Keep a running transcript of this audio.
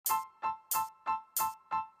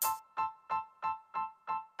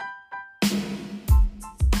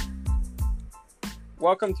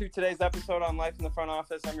Welcome to today's episode on Life in the Front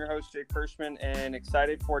Office. I'm your host, Jake Hirschman, and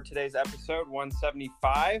excited for today's episode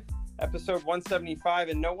 175. Episode 175,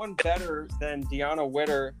 and no one better than Deanna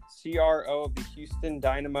Witter, CRO of the Houston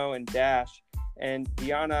Dynamo and Dash. And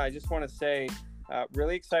Deanna, I just want to say,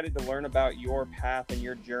 really excited to learn about your path and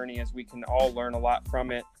your journey, as we can all learn a lot from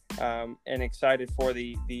it, and excited for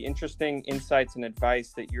the interesting insights and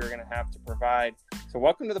advice that you're going to have to provide. So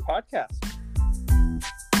welcome to the podcast.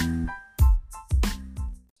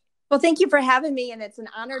 Well, thank you for having me, and it's an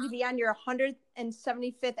honor to be on your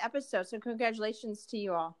 175th episode. So congratulations to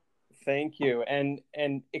you all. Thank you. And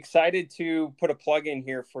excited to put a plug in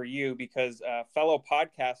here for you because fellow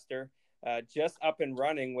podcaster, just up and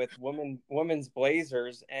running with Women's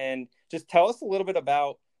Blazers. And just tell us a little bit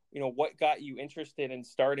about, what got you interested in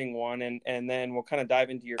starting one, and then we'll kind of dive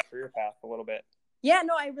into your career path a little bit. Yeah,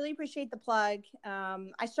 no, I really appreciate the plug.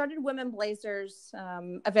 I started Women Blazers,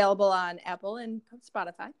 available on Apple and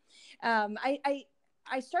Spotify.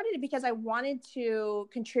 I started it because I wanted to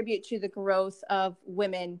contribute to the growth of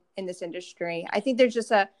women in this industry. I think there's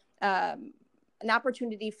just an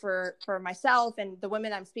opportunity for myself and the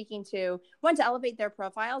women I'm speaking to, one, to elevate their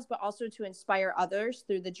profiles, but also to inspire others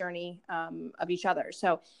through the journey of each other.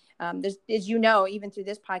 So there's, as you know, even through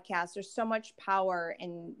this podcast, there's so much power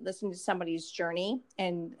in listening to somebody's journey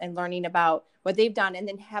and learning about what they've done, and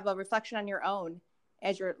then have a reflection on your own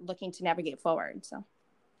as you're looking to navigate forward. So.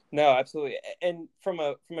 No, absolutely. And from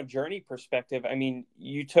a journey perspective, I mean,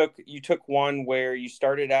 you took one where you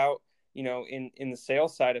started out, in the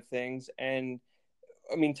sales side of things. And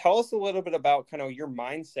I mean, tell us a little bit about kind of your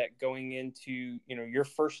mindset going into, your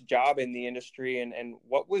first job in the industry, and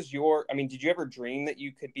what was did you ever dream that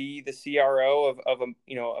you could be the CRO of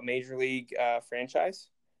a major league franchise?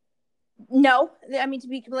 No, I mean, to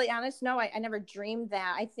be completely honest, no, I never dreamed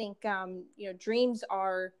that. I think, dreams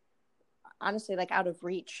are honestly like out of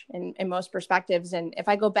reach in most perspectives. And if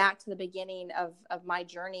I go back to the beginning of my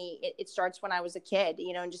journey, it starts when I was a kid,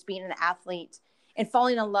 and just being an athlete and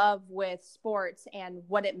falling in love with sports and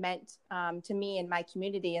what it meant to me and my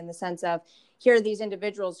community, in the sense of, here are these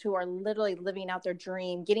individuals who are literally living out their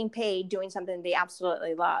dream, getting paid, doing something they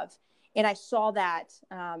absolutely love. And I saw that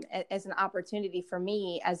as an opportunity for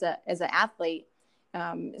me as an athlete.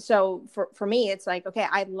 So for me, it's like, okay,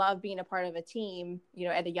 I love being a part of a team,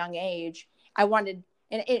 at a young age. I wanted,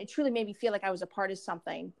 and it truly made me feel like I was a part of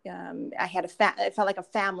something. I had it felt like a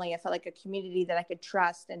family. I felt like a community that I could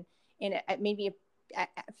trust. And it made me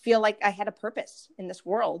feel like I had a purpose in this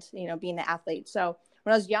world, being an athlete. So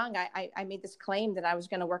when I was young, I made this claim that I was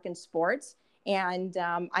going to work in sports. And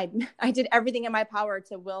I did everything in my power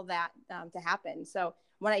to will that to happen. So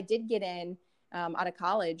when I did get in, out of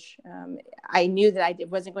college, I knew that I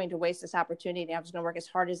wasn't going to waste this opportunity. I was going to work as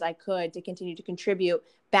hard as I could to continue to contribute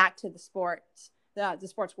back to the sports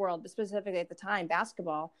world, but specifically at the time,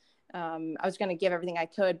 basketball. I was going to give everything I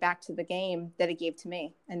could back to the game that it gave to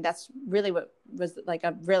me. And that's really what was like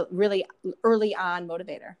a really early on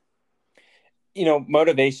motivator.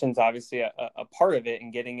 Motivation's obviously a part of it,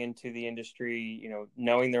 and getting into the industry,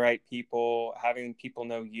 knowing the right people, having people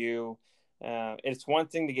know you. It's one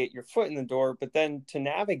thing to get your foot in the door, but then to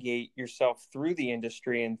navigate yourself through the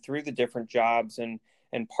industry and through the different jobs and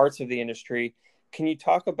parts of the industry. Can you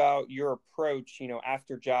talk about your approach,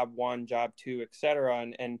 after job one, job two, et cetera?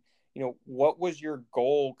 And what was your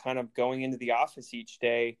goal kind of going into the office each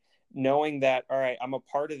day, knowing that, all right, I'm a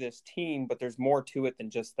part of this team, but there's more to it than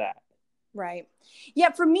just that? Right.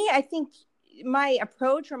 Yeah. For me, I think my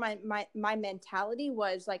approach or my mentality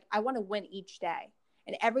was like, I want to win each day.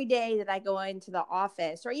 And every day that I go into the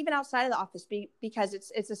office, or even outside of the office, because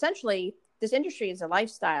it's essentially, this industry is a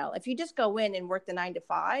lifestyle. If you just go in and work the 9 to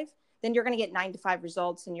 5, then you're going to get 9 to 5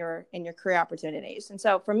 results in your career opportunities. And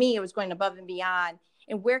so for me, it was going above and beyond.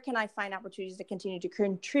 And where can I find opportunities to continue to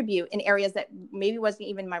contribute in areas that maybe wasn't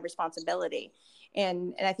even my responsibility?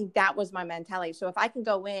 And I think that was my mentality. So if I can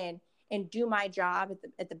go in and do my job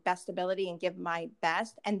at the best ability and give my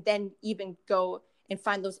best, and then even go and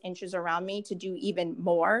find those inches around me to do even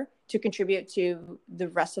more to contribute to the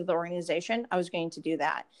rest of the organization, I was going to do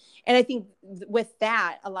that. And I think with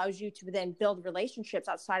that allows you to then build relationships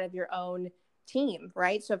outside of your own team,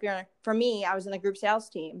 right? So for me, I was in the group sales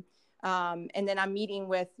team. And then I'm meeting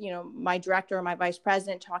with, my director or my vice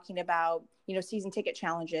president, talking about, season ticket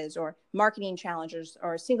challenges or marketing challenges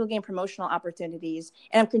or single game promotional opportunities.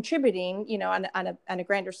 And I'm contributing, on a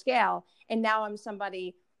grander scale. And now I'm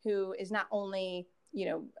somebody who is not only,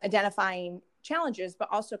 identifying challenges, but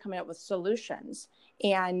also coming up with solutions.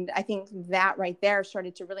 And I think that right there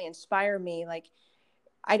started to really inspire me. Like,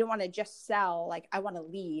 I don't want to just sell. Like, I want to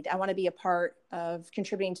lead. I want to be a part of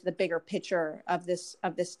contributing to the bigger picture of this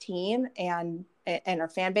team and our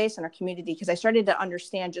fan base and our community, because I started to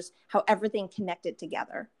understand just how everything connected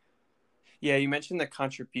together. Yeah, you mentioned the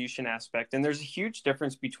contribution aspect, and there's a huge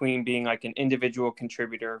difference between being like an individual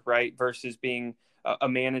contributor, right, versus being a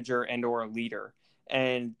manager and or a leader.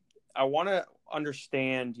 And I want to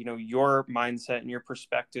understand, your mindset and your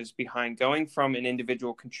perspectives behind going from an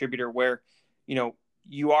individual contributor where,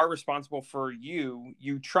 you are responsible for you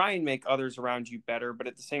try and make others around you better, but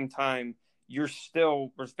at the same time, you're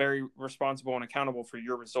still very responsible and accountable for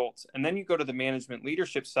your results. And then you go to the management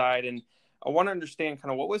leadership side, and I want to understand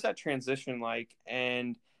kind of what was that transition like,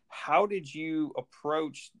 and how did you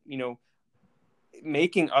approach,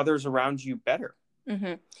 making others around you better?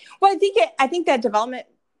 Mm-hmm. Well, I think that development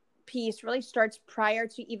piece really starts prior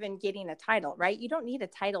to even getting a title, right? You don't need a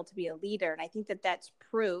title to be a leader. And I think that that's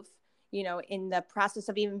proof, in the process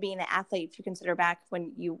of even being an athlete. If you consider back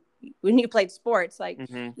when you played sports, like,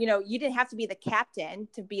 Mm-hmm. You didn't have to be the captain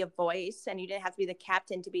to be a voice, and you didn't have to be the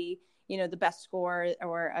captain to be, the best scorer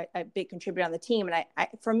or a big contributor on the team. And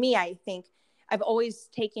for me, I think I've always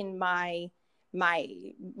taken my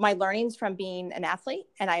learnings from being an athlete,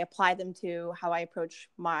 and I apply them to how I approach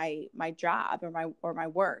my job or my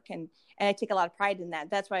work. And I take a lot of pride in that.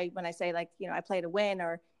 That's why when I say, like, I play to win,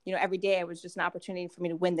 or, every day it was just an opportunity for me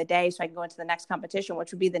to win the day so I can go into the next competition,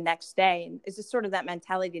 which would be the next day. And it's just sort of that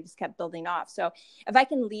mentality just kept building off. So if I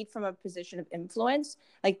can lead from a position of influence,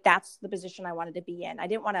 like, that's the position I wanted to be in. I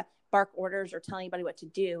didn't want to bark orders or tell anybody what to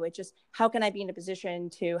do. It's just, how can I be in a position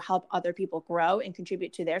to help other people grow and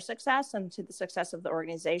contribute to their success and to the success of the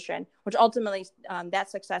organization, which ultimately that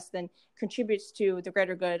success then contributes to the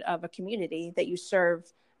greater good of a community that you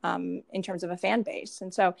serve, in terms of a fan base.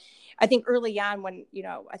 And so I think early on when,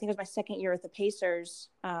 I think it was my second year at the Pacers,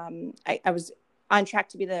 I was on track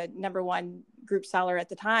to be the number one group seller at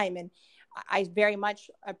the time. And I very much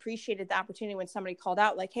appreciated the opportunity when somebody called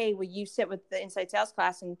out, like, hey, will you sit with the inside sales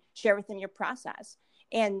class and share with them your process?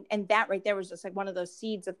 And that right there was just like one of those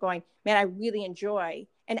seeds of going, man, I really enjoy.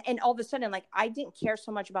 And all of a sudden, like, I didn't care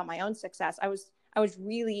so much about my own success. I was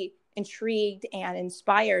really intrigued and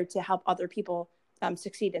inspired to help other people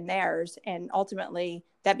succeed in theirs. And ultimately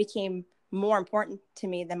that became more important to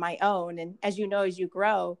me than my own. And as you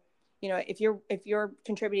grow, if you're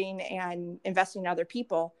contributing and investing in other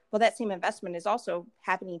people, well, that same investment is also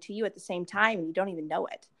happening to you at the same time, and you don't even know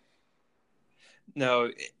it.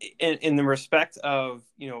 No, in the respect of,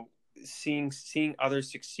 seeing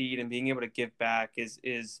others succeed and being able to give back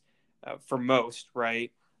is for most,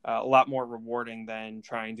 right, a lot more rewarding than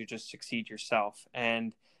trying to just succeed yourself.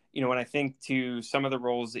 And when I think to some of the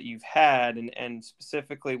roles that you've had, and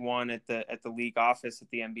specifically one at the league office at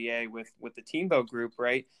the NBA with the Teambo Group,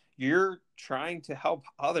 right, you're trying to help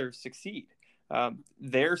others succeed.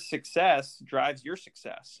 Their success drives your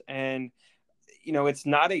success, and it's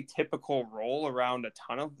not a typical role around a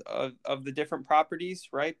ton of the different properties,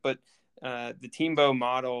 right? But the Teambo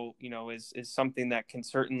model, is something that can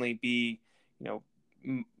certainly be,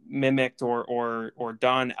 mimicked or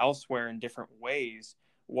done elsewhere in different ways.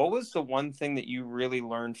 What was the one thing that you really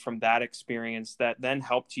learned from that experience that then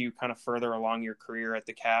helped you kind of further along your career at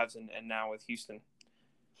the Cavs and now with Houston?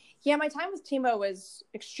 Yeah, my time with Teambo was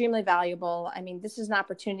extremely valuable. I mean, this is an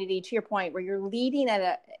opportunity, to your point, where you're leading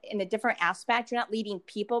in a different aspect. You're not leading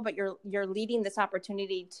people, but you're leading this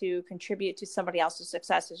opportunity to contribute to somebody else's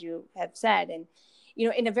success, as you have said, and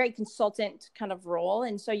in a very consultant kind of role.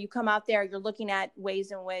 And so you come out there, you're looking at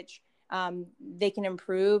ways in which they can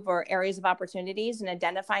improve, or areas of opportunities, and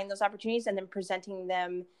identifying those opportunities, and then presenting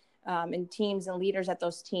them in teams and leaders at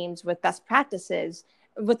those teams with best practices,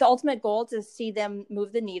 with the ultimate goal to see them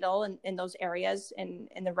move the needle in those areas in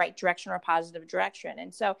the right direction or positive direction.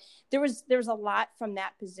 And so there was a lot from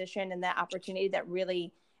that position and that opportunity that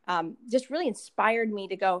really just really inspired me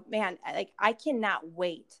to go, man, like, I cannot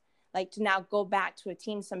wait, like, to now go back to a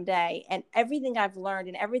team someday, and everything I've learned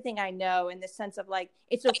and everything I know, in the sense of, like,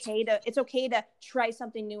 it's okay to try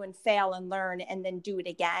something new and fail and learn and then do it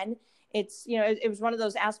again. It's, it was one of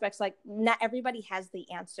those aspects, like, not everybody has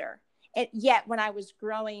the answer. And yet when I was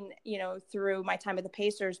growing, through my time at the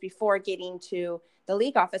Pacers before getting to the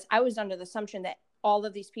league office, I was under the assumption that all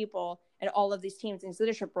of these people and all of these teams in these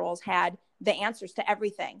leadership roles had the answers to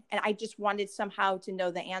everything. And I just wanted somehow to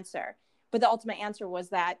know the answer. But the ultimate answer was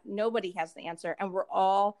that nobody has the answer. And we're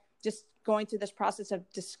all just going through this process of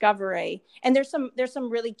discovery. And there's some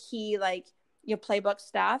really key, like, playbook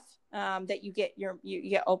stuff that you get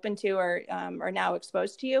open to or now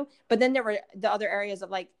exposed to you. But then there were the other areas of,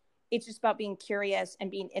 like, it's just about being curious and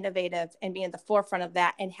being innovative and being at the forefront of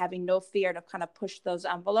that and having no fear to kind of push those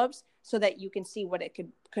envelopes so that you can see what it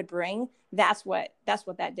could bring. That's what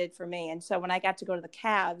that did for me. And so when I got to go to the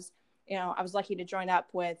Cavs, I was lucky to join up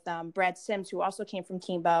with Brad Sims, who also came from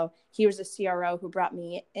Teambo. He was a CRO who brought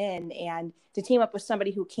me in, and to team up with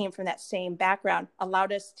somebody who came from that same background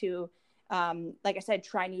allowed us to, like I said,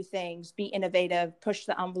 try new things, be innovative, push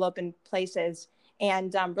the envelope in places,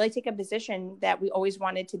 and really take a position that we always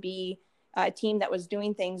wanted to be a team that was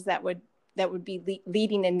doing things that would be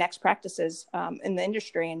leading in next practices in the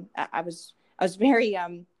industry. And I was very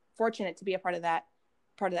fortunate to be a part of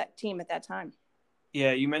that team at that time.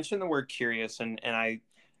 Yeah, you mentioned the word curious, and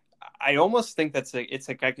I almost think it's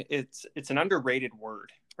an underrated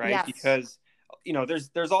word, right? Yes. Because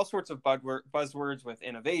there's all sorts of buzzwords with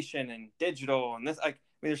innovation and digital and this.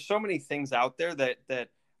 There's so many things out there that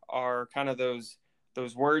are kind of those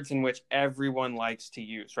words in which everyone likes to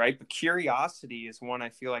use, right? But curiosity is one I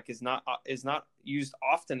feel like is not used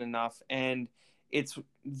often enough, and it's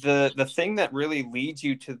the thing that really leads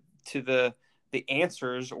you to the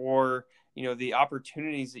answers, or the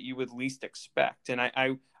opportunities that you would least expect. And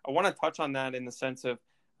I want to touch on that in the sense of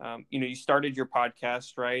you started your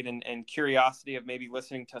podcast, right? And curiosity of maybe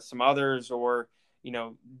listening to some others, or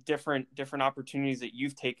different opportunities that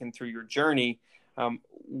you've taken through your journey.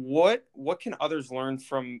 What can others learn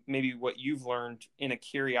from maybe what you've learned in a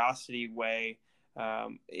curiosity way,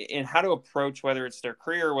 and how to approach, whether it's their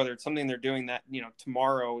career, whether it's something they're doing that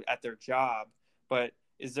tomorrow at their job? But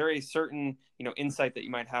is there a certain insight that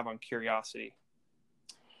you might have on curiosity?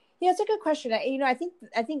 Yeah, it's a good question. I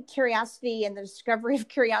think curiosity and the discovery of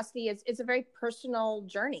curiosity is a very personal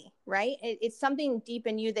journey, right? It's something deep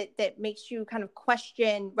in you that makes you kind of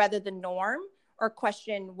question rather the norm, or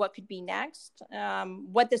question what could be next,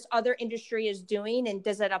 what this other industry is doing, and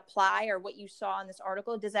does it apply, or what you saw in this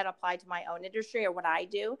article, does that apply to my own industry or what I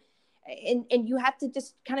do? And you have to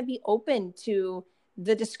just kind of be open to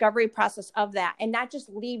the discovery process of that, and not just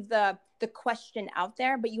leave the question out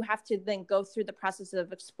there, but you have to then go through the process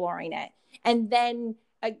of exploring it, and then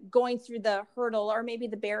going through the hurdle or maybe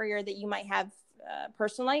the barrier that you might have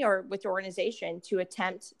personally or with your organization to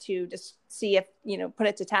attempt to just see if, put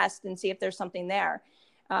it to test and see if there's something there.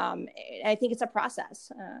 I think it's a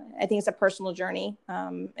process. I think it's a personal journey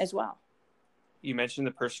as well. You mentioned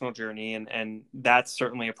the personal journey, and that's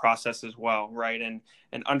certainly a process as well, right? And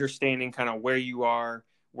understanding kind of where you are,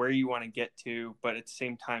 where you want to get to, but at the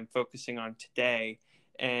same time focusing on today.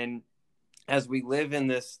 And as we live in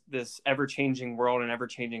this ever-changing world and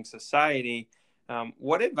ever-changing society,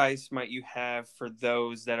 what advice might you have for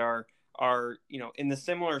those that are in the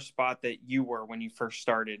similar spot that you were when you first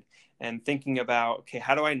started, and thinking about, okay,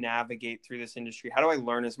 how do I navigate through this industry? How do I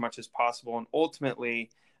learn as much as possible? And ultimately,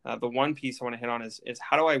 the one piece I want to hit on is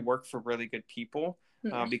how do I work for really good people?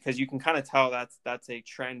 Because you can kind of tell that's a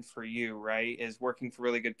trend for you, right? Is working for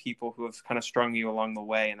really good people who have kind of strung you along the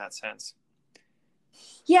way in that sense.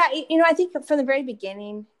 Yeah. I think from the very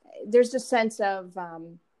beginning, there's a sense of,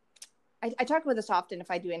 I talk about this often if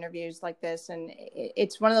I do interviews like this, and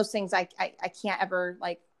it's one of those things I can't ever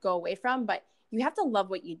go away from, but you have to love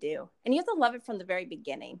what you do, and you have to love it from the very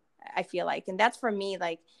beginning, I feel like. And that's for me,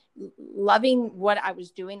 loving what I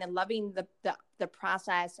was doing and loving the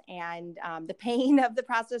process, and the pain of the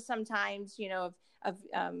process sometimes, of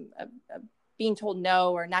being told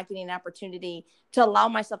no or not getting an opportunity, to allow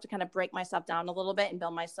myself to kind of break myself down a little bit and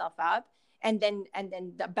build myself up. And then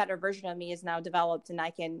the better version of me is now developed, and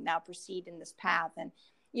I can now proceed in this path. And,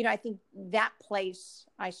 I think that place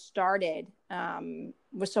I started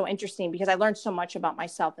was so interesting because I learned so much about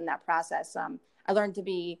myself in that process. I learned to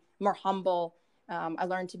be more humble. I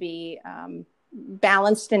learned to be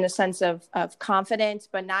balanced in a sense of confidence,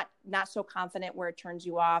 but not so confident where it turns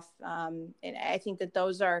you off. And I think that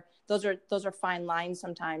those are fine lines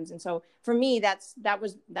sometimes. And so for me, that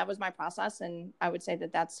was my process. And I would say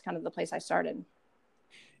that that's kind of the place I started.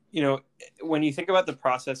 When you think about the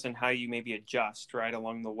process and how you maybe adjust right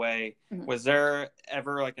along the way, mm-hmm. Was there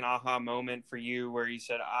ever an aha moment for you where you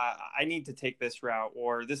said, I need to take this route,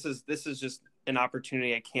 or this is just an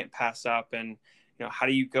opportunity I can't pass up? And, how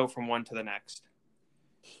do you go from one to the next?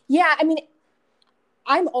 Yeah. I mean,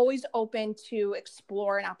 I'm always open to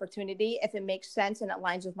explore an opportunity if it makes sense and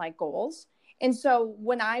aligns with my goals. And so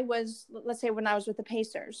let's say when I was with the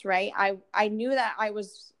Pacers, right, I knew that I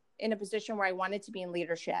was in a position where I wanted to be in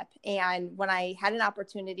leadership. And when I had an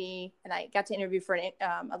opportunity and I got to interview for a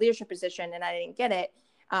leadership position and I didn't get it,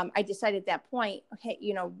 I decided at that point, okay,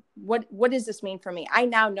 what does this mean for me? I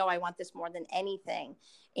now know I want this more than anything.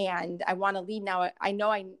 And I want to lead now. I know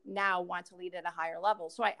I now want to lead at a higher level.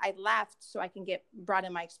 So I left so I can get brought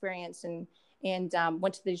in my experience and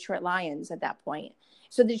went to the Detroit Lions at that point.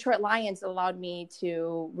 So the Detroit Lions allowed me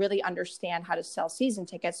to really understand how to sell season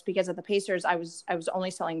tickets, because at the Pacers, I was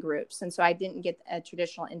only selling groups. And so I didn't get a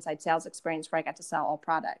traditional inside sales experience where I got to sell all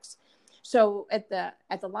products. So at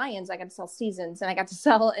the Lions, I got to sell seasons, and I got to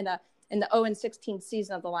sell in the 0-16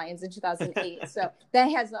 season of the Lions in 2008. So that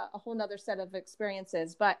has a whole nother set of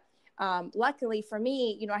experiences. But luckily for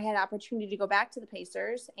me, I had an opportunity to go back to the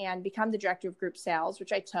Pacers and become the director of group sales,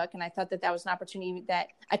 which I took. And I thought that was an opportunity that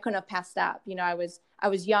I couldn't have passed up. I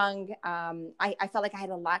was young. I felt like I had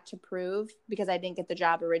a lot to prove because I didn't get the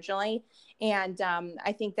job originally. And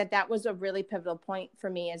I think that was a really pivotal point for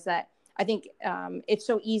me, is that I think it's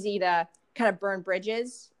so easy to kind of burn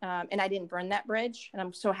bridges. And I didn't burn that bridge. And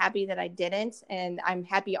I'm so happy that I didn't. And I'm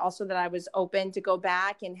happy also that I was open to go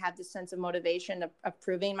back and have this sense of motivation of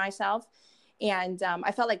proving myself. And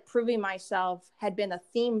I felt like proving myself had been a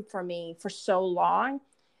theme for me for so long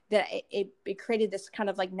that it created this kind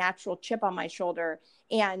of like natural chip on my shoulder.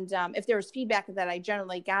 And if there was feedback that I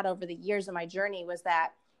generally got over the years of my journey, was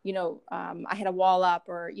that, I had a wall up,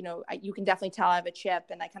 or, you can definitely tell I have a chip,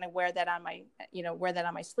 and I kind of wear that on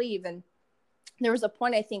my sleeve. And there was a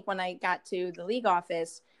point, I think, when I got to the league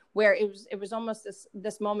office where it was almost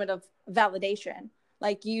this moment of validation.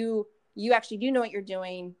 Like you actually do know what you're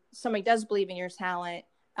doing. Somebody does believe in your talent.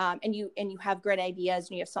 And you have great ideas,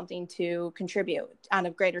 and you have something to contribute on a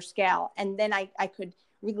greater scale. And then I could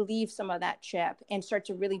relieve some of that chip and start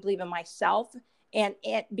to really believe in myself, and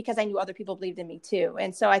because I knew other people believed in me too.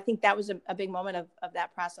 And so I think that was a big moment of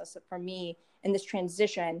that process for me in this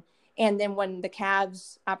transition. And then when the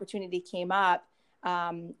Cavs opportunity came up,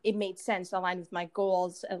 it made sense, aligned with my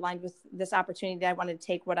goals, aligned with this opportunity that I wanted to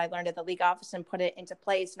take what I learned at the league office and put it into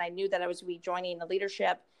place. And I knew that I was rejoining a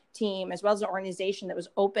leadership team as well as an organization that was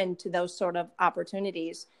open to those sort of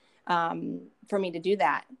opportunities for me to do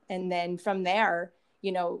that. And then from there,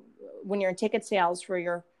 when you're in ticket sales for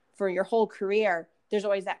your whole career, there's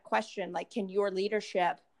always that question, like, can your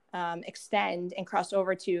leadership extend and cross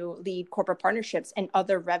over to lead corporate partnerships and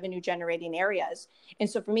other revenue generating areas? And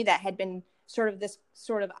so for me, that had been sort of this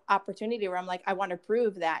sort of opportunity where I'm like, I want to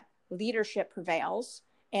prove that leadership prevails,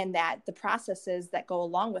 and that the processes that go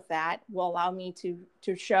along with that will allow me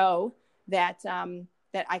to show that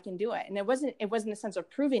that I can do it. And it wasn't a sense of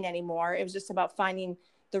proving anymore. It was just about finding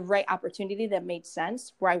the right opportunity that made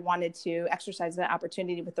sense, where I wanted to exercise that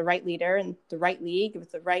opportunity with the right leader and the right league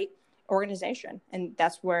with the right organization. And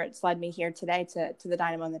that's where it's led me here today to the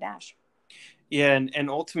Dynamo and the Dash. Yeah. And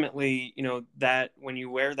ultimately, that when you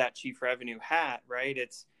wear that chief revenue hat, right,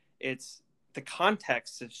 it's the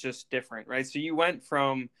context is just different, right? So you went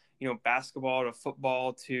from, basketball to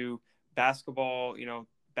football to basketball,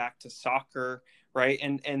 back to soccer, right?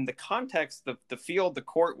 And the context, the field, the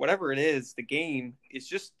court, whatever it is, the game is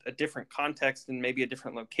just a different context and maybe a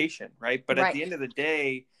different location, right? But at the end of the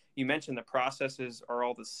day, you mentioned the processes are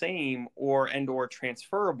all the same or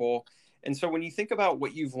transferable. And so when you think about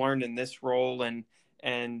what you've learned in this role,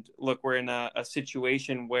 and look, we're in a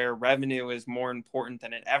situation where revenue is more important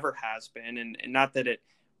than it ever has been. And not that it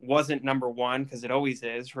wasn't number one, because it always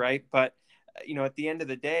is, right? But, at the end of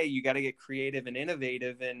the day, you got to get creative and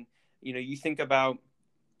innovative. And, you think about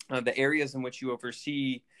the areas in which you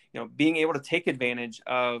oversee, being able to take advantage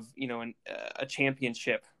of, a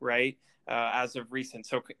championship, right? As of recent.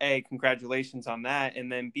 So A, congratulations on that.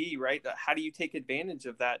 And then B, right, how do you take advantage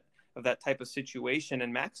of that type of situation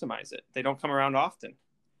and maximize it? They don't come around often.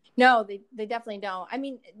 No, they definitely don't. I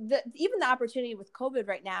mean, even the opportunity with COVID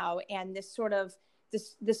right now, and this sort of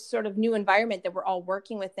new environment that we're all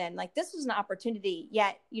working within, like, this is an opportunity.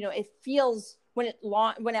 Yet, it feels, when it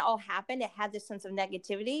all happened, it had this sense of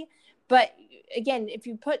negativity. But again,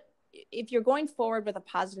 if you're going forward with a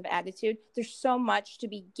positive attitude, there's so much to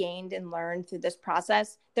be gained and learned through this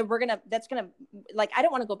process that I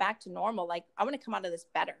don't want to go back to normal. Like, I want to come out of this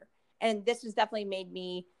better. And this has definitely made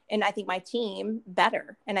me, and I think my team,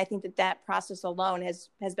 better. And I think that process alone has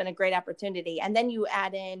been a great opportunity. And then you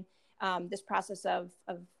add in this process of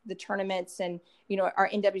the tournaments, and, our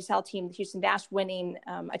NWSL team, the Houston Dash, winning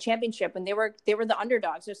a championship, and they were the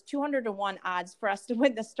underdogs. There's 200-1 odds for us to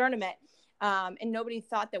win this tournament. And nobody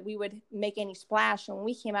thought that we would make any splash. And when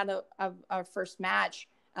we came out of our first match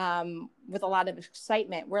with a lot of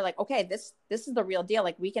excitement, we're like, okay, this is the real deal.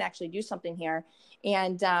 Like, we can actually do something here.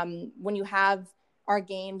 And when you have our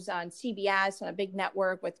games on CBS, on a big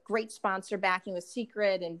network with great sponsor backing with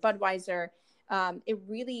Secret and Budweiser, it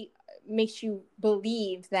really makes you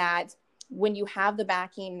believe that when you have the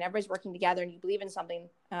backing and everybody's working together and you believe in something,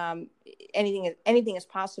 anything is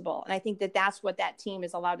possible. And I think that that's what that team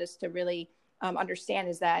has allowed us to really understand,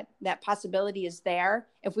 is that possibility is there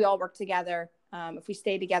if we all work together, if we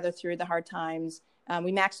stay together through the hard times,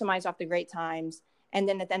 we maximize off the great times. And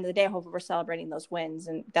then at the end of the day, hopefully we're celebrating those wins.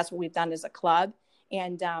 And that's what we've done as a club.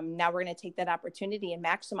 And now we're going to take that opportunity and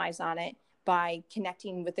maximize on it by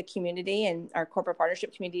connecting with the community and our corporate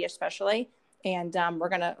partnership community, especially. And we're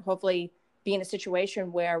going to hopefully be in a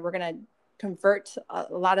situation where we're going to convert a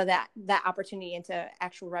lot of that opportunity into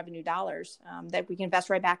actual revenue dollars that we can invest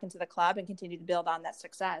right back into the club and continue to build on that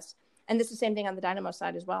success. And this is the same thing on the Dynamo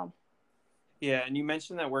side as well. Yeah. And you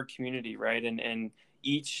mentioned that word community, right? And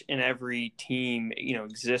each and every team,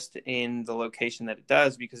 exists in the location that it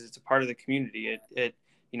does because it's a part of the community. It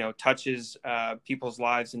touches people's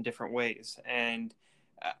lives in different ways. And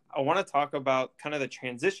I want to talk about kind of the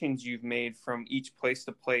transitions you've made from each place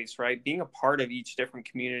to place, right? Being a part of each different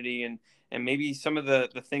community and maybe some of the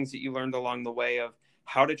things that you learned along the way of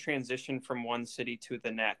how to transition from one city to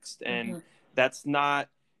the next. And that's not,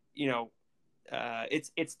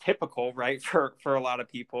 it's typical, right, for a lot of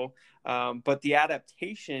people. But the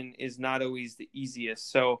adaptation is not always the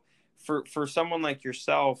easiest. So for someone like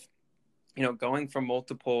yourself, going from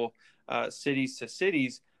multiple cities to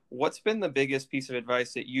cities, what's been the biggest piece of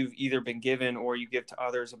advice that you've either been given or you give to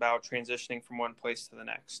others about transitioning from one place to the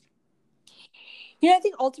next? I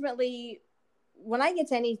think ultimately when I get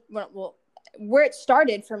to where it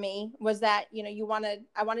started for me was that,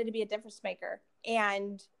 I wanted to be a difference maker,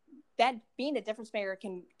 and that being a difference maker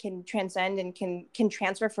can transcend and can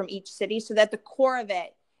transfer from each city, so that the core of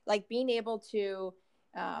it, like being able to,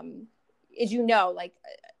 as like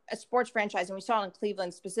a sports franchise, and we saw it in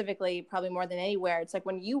Cleveland specifically, probably more than anywhere. It's like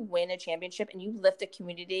when you win a championship and you lift a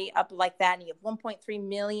community up like that, and you have 1.3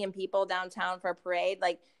 million people downtown for a parade,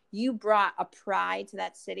 like you brought a pride to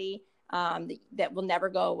that city that will never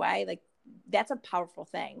go away. Like that's a powerful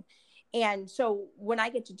thing. And so when I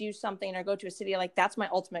get to do something or go to a city, like that's my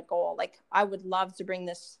ultimate goal. Like I would love to bring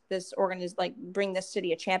bring this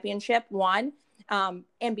city a championship, one.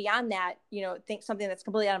 And beyond that, think something that's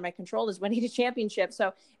completely out of my control is winning a championship.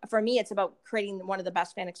 So for me, it's about creating one of the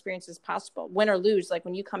best fan experiences possible, win or lose. Like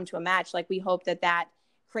when you come to a match, like we hope that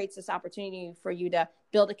creates this opportunity for you to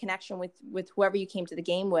build a connection with whoever you came to the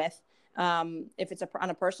game with. If it's on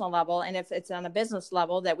a personal level, and if it's on a business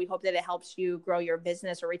level, that we hope that it helps you grow your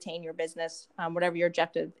business or retain your business, whatever your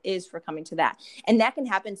objective is for coming to that. And that can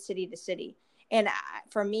happen city to city. And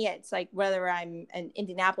for me, it's like whether I'm in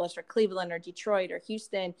Indianapolis or Cleveland or Detroit or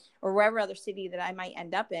Houston or wherever other city that I might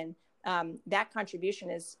end up in, that contribution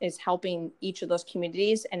is helping each of those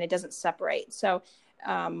communities, and it doesn't separate. So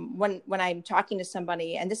when I'm talking to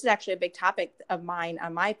somebody, and this is actually a big topic of mine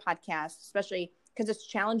on my podcast, especially because it's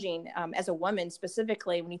challenging as a woman,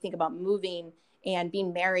 specifically when you think about moving and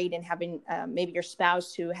being married and having maybe your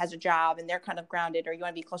spouse who has a job and they're kind of grounded, or you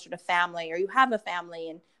want to be closer to family, or you have a family,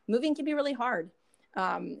 and moving can be really hard.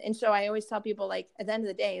 And so I always tell people, like, at the end of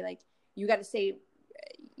the day, like you got to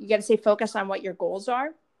stay focused on what your goals are.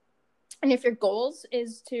 And if your goals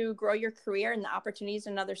is to grow your career and the opportunities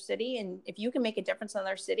in another city, and if you can make a difference in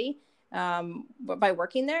another city by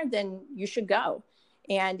working there, then you should go.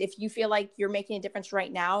 And if you feel like you're making a difference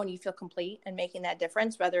right now and you feel complete in making that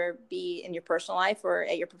difference, whether it be in your personal life or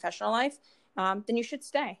at your professional life, then you should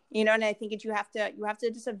stay, and I think you have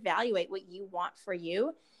to just evaluate what you want for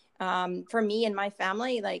you. For me and my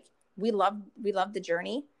family, like we love the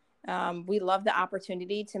journey. We love the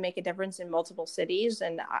opportunity to make a difference in multiple cities.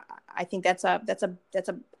 And I think that's a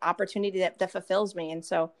opportunity that fulfills me. And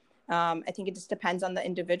so I think it just depends on the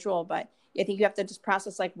individual, but I think you have to just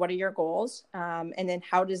process, like, what are your goals? And then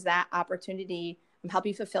how does that opportunity help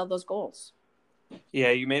you fulfill those goals?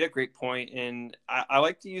 Yeah, you made a great point. And I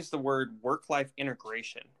like to use the word work-life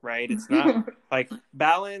integration, right? It's not like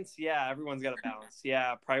balance. Yeah, everyone's got a balance.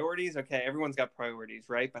 Yeah, priorities. Okay, everyone's got priorities,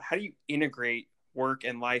 right? But how do you integrate work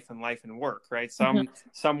and life and work, right?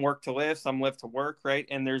 Some work to live, some live to work, right?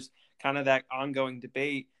 And there's kind of that ongoing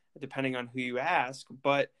debate depending on who you ask.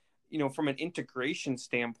 But from an integration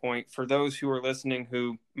standpoint, for those who are listening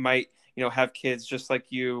who might, have kids just like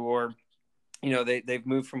you, or, they've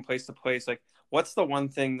moved from place to place, like what's the one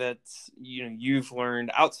thing that, you've learned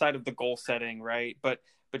outside of the goal setting, right? But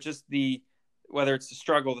just whether it's the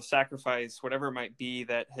struggle, the sacrifice, whatever it might be,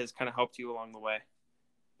 that has kind of helped you along the way.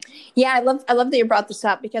 Yeah, I love that you brought this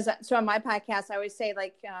up, because so on my podcast, I always say,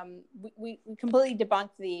 like, we completely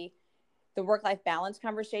debunked the work-life balance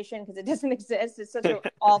conversation, because it doesn't exist. It's such an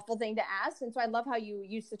awful thing to ask. And so I love how you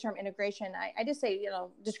use the term integration. I just say,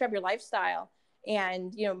 describe your lifestyle.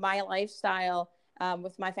 And, my lifestyle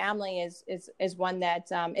with my family is one that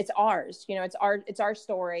it's ours. It's our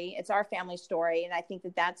story, it's our family story, and I think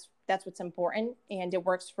that that's what's important, and it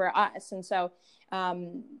works for us. And so,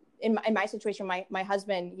 in my situation, my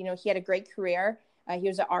husband, he had a great career. He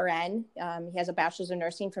was an RN. He has a bachelor's of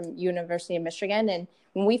nursing from University of Michigan. And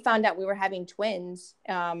when we found out we were having twins,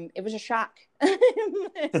 it was a shock.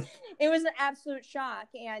 It was an absolute shock.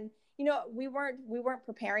 And, we weren't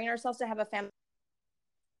preparing ourselves to have a family.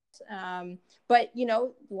 But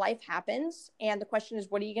life happens, and the question is,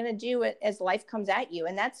 what are you going to do as life comes at you?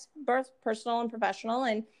 And that's both personal and professional,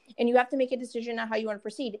 and you have to make a decision on how you want to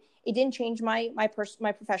proceed. It didn't change my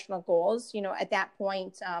professional goals. At that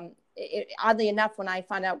point, oddly enough, when I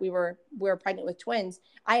found out we were pregnant with twins,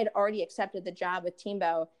 I had already accepted the job with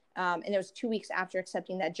Teambo. And it was 2 weeks after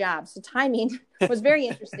accepting that job. So timing was very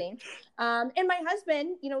interesting. And my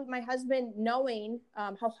husband, knowing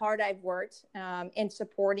how hard I've worked and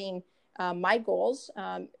supporting my goals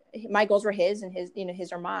were his, and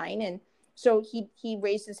his are mine. And so he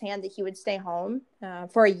raised his hand that he would stay home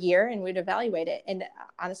for a year, and we'd evaluate it. And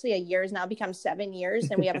honestly, a year has now become 7 years,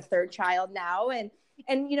 and we have a third child now. And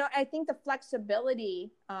I think the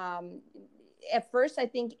flexibility, at first, I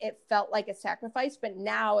think it felt like a sacrifice, but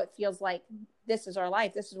now it feels like this is our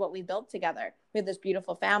life. This is what we built together. We have this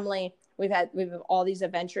beautiful family. We've had all these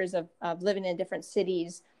adventures of living in different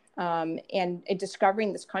cities and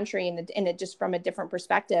discovering this country and it just from a different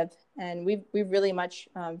perspective. And we've really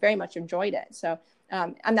very much enjoyed it. So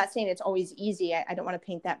I'm not saying it's always easy. I don't want to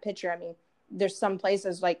paint that picture. I mean, there's some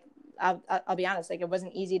places, like I'll be honest, like it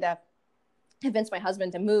wasn't easy to convinced my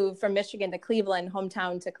husband to move from Michigan to Cleveland,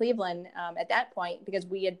 hometown to Cleveland at that point, because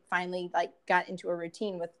we had finally got into a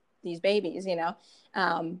routine with these babies,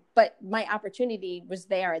 but my opportunity was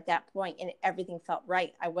there at that point, and everything felt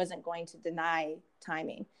right. I wasn't going to deny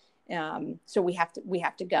timing. So we have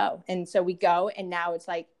to go. And so we go, and now it's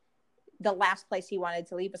like the last place he wanted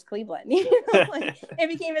to leave was Cleveland. It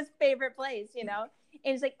became his favorite place, and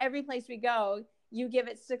it's like every place we go, you give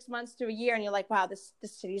it 6 months to a year and you're like, wow, this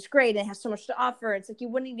city is great. And it has so much to offer. It's like, you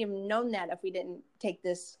wouldn't even known that if we didn't take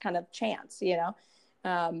this kind of chance,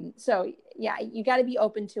 So yeah, you got to be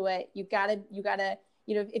open to it. You gotta,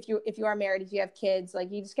 if you are married, if you have kids,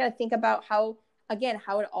 you just got to think about how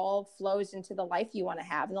it all flows into the life you want to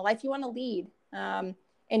have and the life you want to lead. And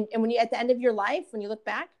when you, at the end of your life, when you look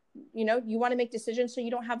back, you want to make decisions so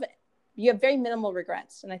you have very minimal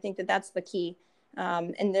regrets. And I think that that's the key.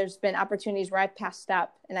 And there's been opportunities where I've passed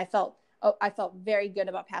up, and I felt very good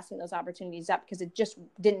about passing those opportunities up, because it just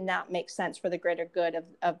did not make sense for the greater good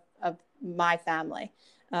of my family.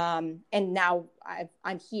 And now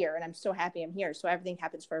I'm here, and I'm so happy I'm here. So everything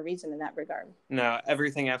happens for a reason in that regard. No,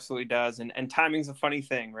 everything absolutely does. And timing's a funny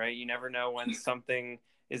thing, right? You never know when something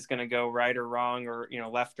is going to go right or wrong, or,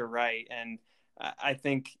 left or right. And I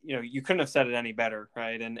think, you couldn't have said it any better.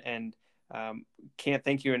 Right. And can't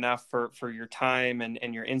thank you enough for your time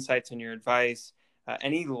and your insights and your advice.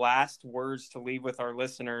 Any last words to leave with our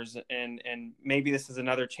listeners? And maybe this is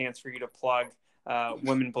another chance for you to plug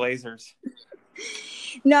Women Blazers.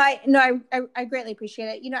 No, I greatly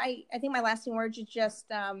appreciate it. I think my lasting words is just,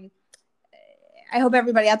 I hope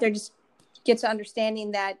everybody out there just gets to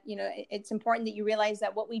understanding that, it's important that you realize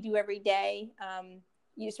that what we do every day,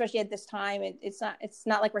 especially at this time, it's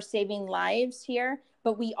not like we're saving lives here,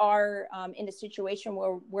 but we are in a situation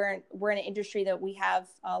where we're in an industry that we have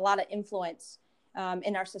a lot of influence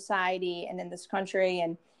in our society and in this country.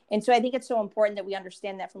 And so I think it's so important that we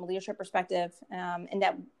understand that from a leadership perspective, and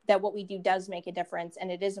that what we do does make a difference,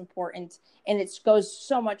 and it is important, and it goes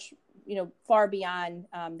so much, far beyond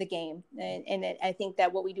the game. And I think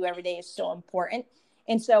that what we do every day is so important.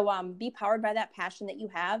 And so be powered by that passion that you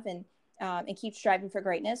have, and keep striving for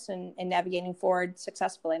greatness and navigating forward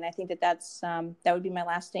successfully. And I think that would be my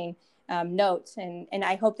lasting note. And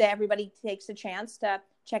I hope that everybody takes a chance to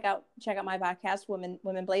check out my podcast,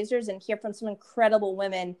 Women Blazers, and hear from some incredible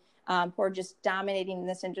women who are just dominating in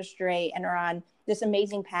this industry and are on this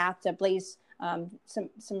amazing path to blaze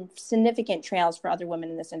some significant trails for other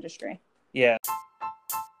women in this industry. Yeah.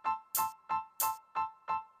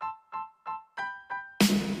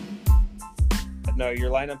 No,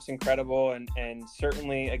 your lineup's incredible. And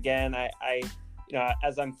certainly, again, I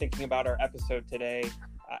as I'm thinking about our episode today,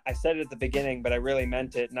 I said it at the beginning, but I really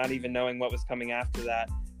meant it, not even knowing what was coming after that,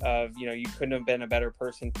 you couldn't have been a better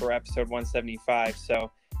person for episode 175.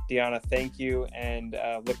 So Deanna, thank you. And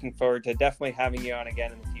looking forward to definitely having you on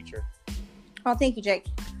again in the future. Well, thank you, Jake.